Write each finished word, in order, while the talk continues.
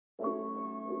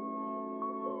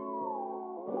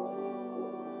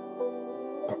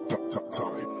Tryna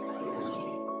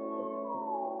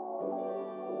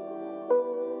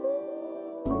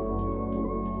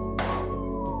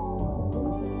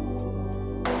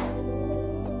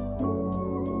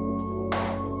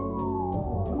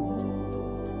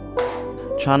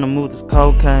move this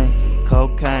cocaine.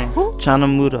 Tryna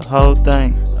move the whole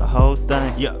thing.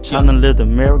 Tryna live the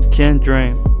American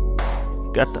dream.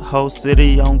 Got the whole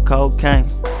city on cocaine.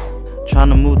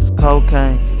 Tryna move this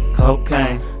cocaine.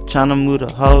 Tryna move the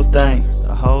whole thing.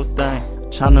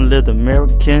 Tryna live the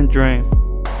American dream.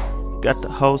 Got the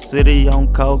whole city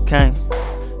on cocaine.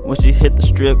 When she hit the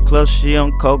strip club, she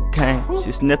on cocaine.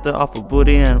 She sniffed her off her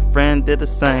booty and a friend did the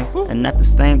same. And at the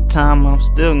same time, I'm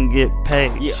still gonna get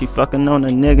paid. She fucking on a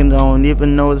nigga, don't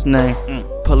even know his name.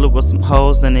 Pull up with some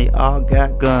hoes and they all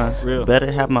got guns.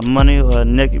 Better have my money or a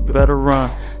nigga better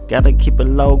run. Gotta keep it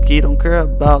low key, don't care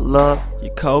about love.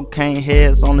 You cocaine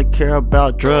heads only care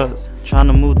about drugs.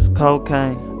 Tryna move this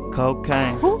cocaine.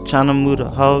 Tryna move the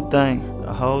whole thing.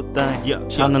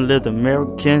 Tryna live the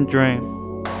American dream.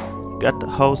 Got the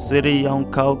whole city on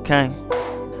cocaine.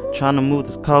 Tryna move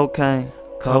this cocaine.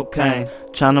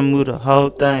 Tryna move the whole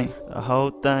thing.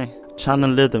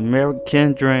 Tryna live the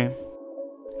American dream.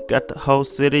 Got the whole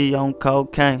city on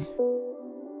cocaine.